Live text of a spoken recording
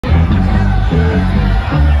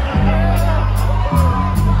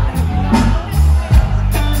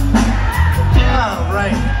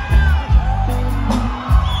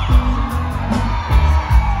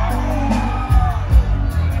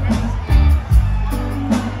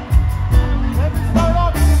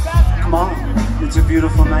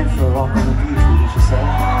beautiful night for a walk on the beach, wouldn't you say?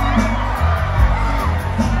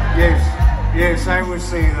 Yes, I would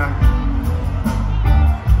say that.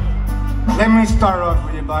 Let me start off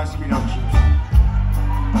with the basket of chips,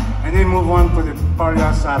 and then move on to the Pollo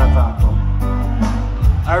Asado taco.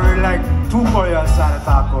 I would like 2 Pollo Asado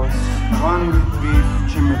tacos, 1 with beef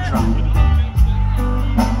chimichanga.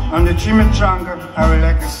 On the chimichanga, I would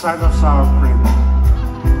like a side of sour cream.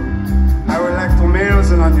 I would like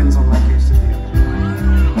tomatoes and onions on my quesadilla.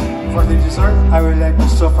 For the dessert, I would like the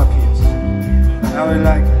sopapillas. I would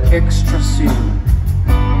like extra cinnamon.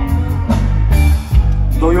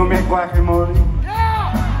 Do you make guacamole?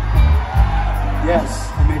 Yeah! Yes,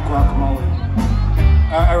 I make guacamole.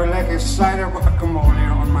 I would like a side of guacamole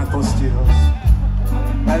on my Tostitos.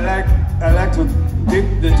 I like to dip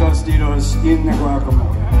the Tostitos in the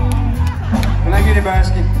guacamole. Can I get a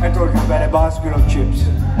basket? I told you about a basket of chips.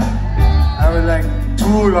 I would like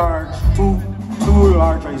 2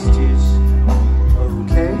 large iced teas.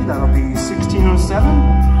 Okay, that'll be 1607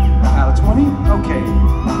 out of 20. Okay,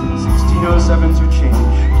 1607 to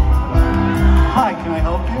change. Hi, can I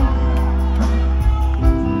help you?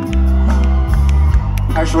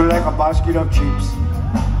 I should like a basket of chips,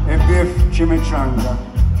 a beef chimichanga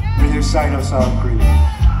with a side of sour cream.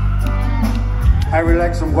 I would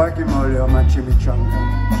like some guacamole on my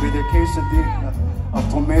chimichanga with a quesadilla of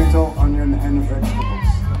tomato, onion, and vegetables.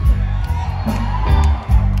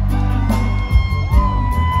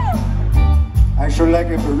 I should like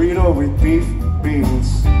a burrito with beef,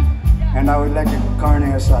 beans, and I would like a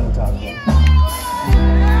carne asada taco.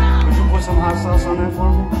 Could you put some hot sauce on that for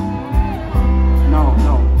me? No,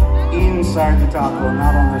 inside the taco,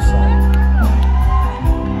 not on the side.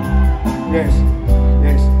 Yes.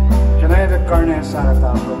 Can I have a carne asada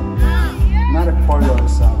taco? Not a pollo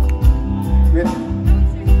asado.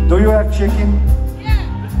 Do you have chicken?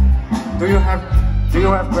 Yeah. Do you have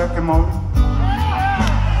guacamole?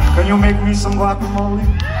 Can you make me some guacamole?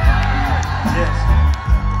 Yes.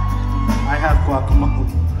 I have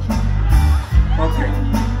guacamole. Okay.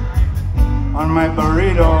 On my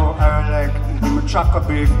burrito, I would like the machaca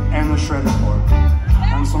beef and the shredded pork.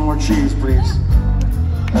 And some more cheese, please.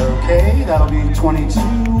 Okay, that'll be 22.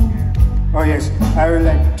 Oh yes, I would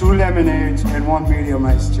like 2 lemonades and 1 medium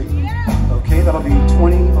iced tea. Okay, that'll be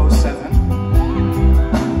 2007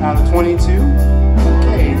 out of 22.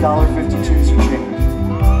 Okay, $1.52 to change.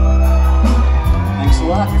 Thanks a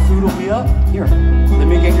lot. Your food will be up. Here, let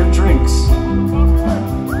me get your drinks.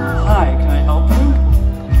 Hi, can I help you?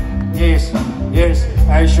 Yes,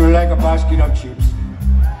 I should like a basket of chips.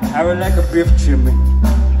 I would like a beef chimney.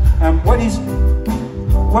 What is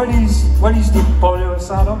the pollo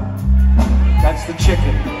asado? That's the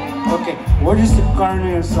chicken. Okay, what is the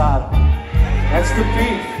carne asada? That's the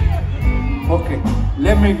beef. Okay,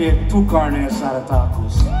 let me get 2 carne asada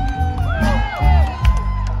tacos.